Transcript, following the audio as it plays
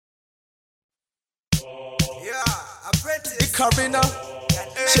the Carina,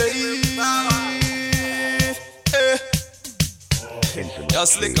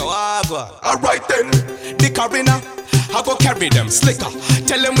 just slick a wagwa. Alright then, the Carina, I go carry them, slicker.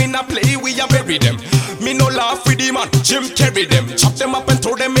 Tell them we not play, we a bury them. Me no laugh with the man, Jim carry them. Chop them up and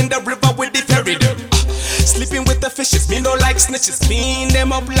throw them in the river with the ferry them. Sleeping with the fishes, me no like snitches. Clean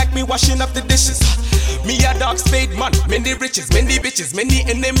them up like me washing up the dishes. Me a dog spade man, many riches, many bitches, many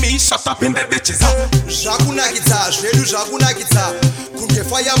enemies shut up in the ditches. Zvakunakidza, zvedu zvakunakidza. Kunge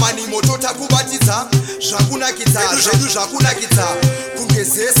fireman moto takubatidza. Zvakunakidza, zvedu zvakunakidza. Kunge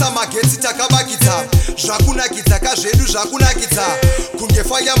zesa magetsi takabakidza. Zvakunakidza kazvedu zvakunakidza. Kunge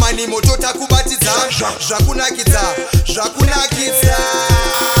fireman moto takubatidza. Zvakunakidza, zvakunakidza.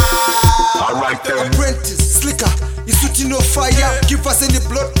 Alright then. Apprentice, slicker, isuti no fire. Give us any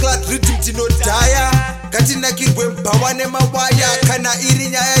blood clot rhythm tino daya. Katinakirwe mbawane mawaya. Kana iri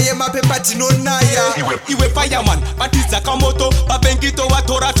nyaya yemapepa tinonaya. Iwe fireman, batiza kamoto. Babengito wa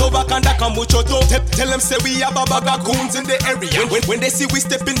Tora toba kanda kamuchoto. Tell them say we have babaga goons in the area. When they see we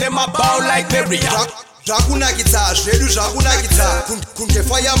step in them a bow like Maria. Zvakunakidza, zvedu zvakunakidza. Kunge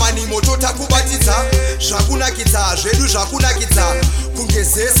fireman moto takubatidza. Zvakunakidza, zvedu zvakunakidza. Kunge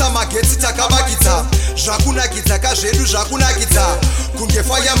zesa magetsi takabakidza. Zvakunakidza kazvedu zvakunakidza. Kunge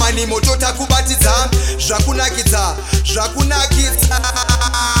fireman moto takubatidza. Zvakunakidza, zvakunakidza.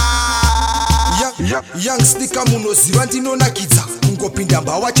 Young sneaker munoziva ndinonakidza. Kungopinda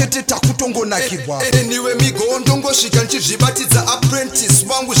mbawa chete takutongonakirwa. Niwe migo ndongosvika nchizvibatidza. Apprentice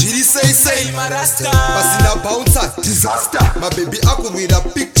wangu zviri sei marasta. Pasina bouncer, disaster. Mababy akurwira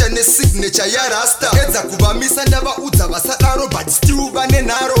picture ne signature ya rasta. Edza kuvamisa ndavaudza vasadaro but still vane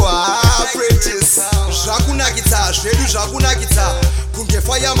nharo. Apprentice, zvakunakidza, zvedu zvakunakidza. Kunge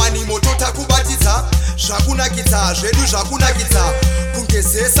fireman moto takubatidza. Zvakunakidza, zvedu zvakunakidza. Kunge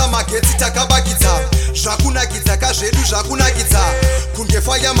zesa magetsi takabakidza. Zvakunakidza kazvedu zvakunakidza. Kunge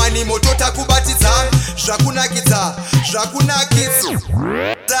fireman moto takubatidza. Zvakunakidza, zvakunakidza.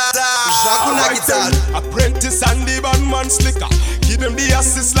 Zvakunakidza. Apprentice and the bandman slicker. Give them the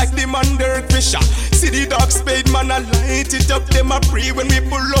assist like the man Derek Fisher. See the dog spade man a light it up. Them a pray when we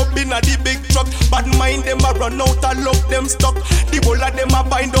pull up in a the big truck. Bad mind them a run out and lock them stuck. The whole of them a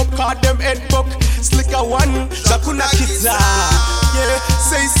bind up card them head buck. Slicker one, Zvakunakidza. Yeah,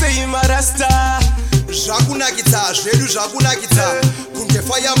 say marasta. Zvakunakidza, zvedu zvakunakidza. Kunge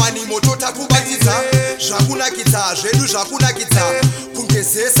fireman moto takubatidza. Zvakunakidza, zvedu zvakunakidza. Kunge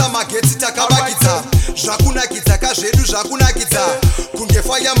zesa magetsi takabakidza. Zvakunakidza kazvedu zvakunakidza. Kunge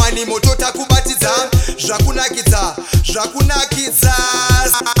fireman moto takubatidza. Zvakunakidza, zvakunakidza.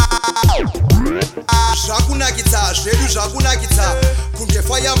 Zvakunakidza, zvedu zvakunakidza. Kunge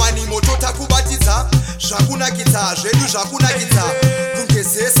fireman moto takubatidza. Zvakunakidza, zvedu zvakunakidza. Kunge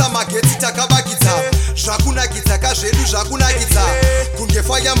zesa magetsi takabakidza. Zvakunakidza kazvedu zvakunakidza. Kunge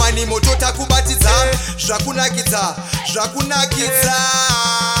fireman moto takubatidza. Zvakunakidza, zvakunakidza.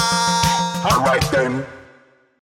 Alright then.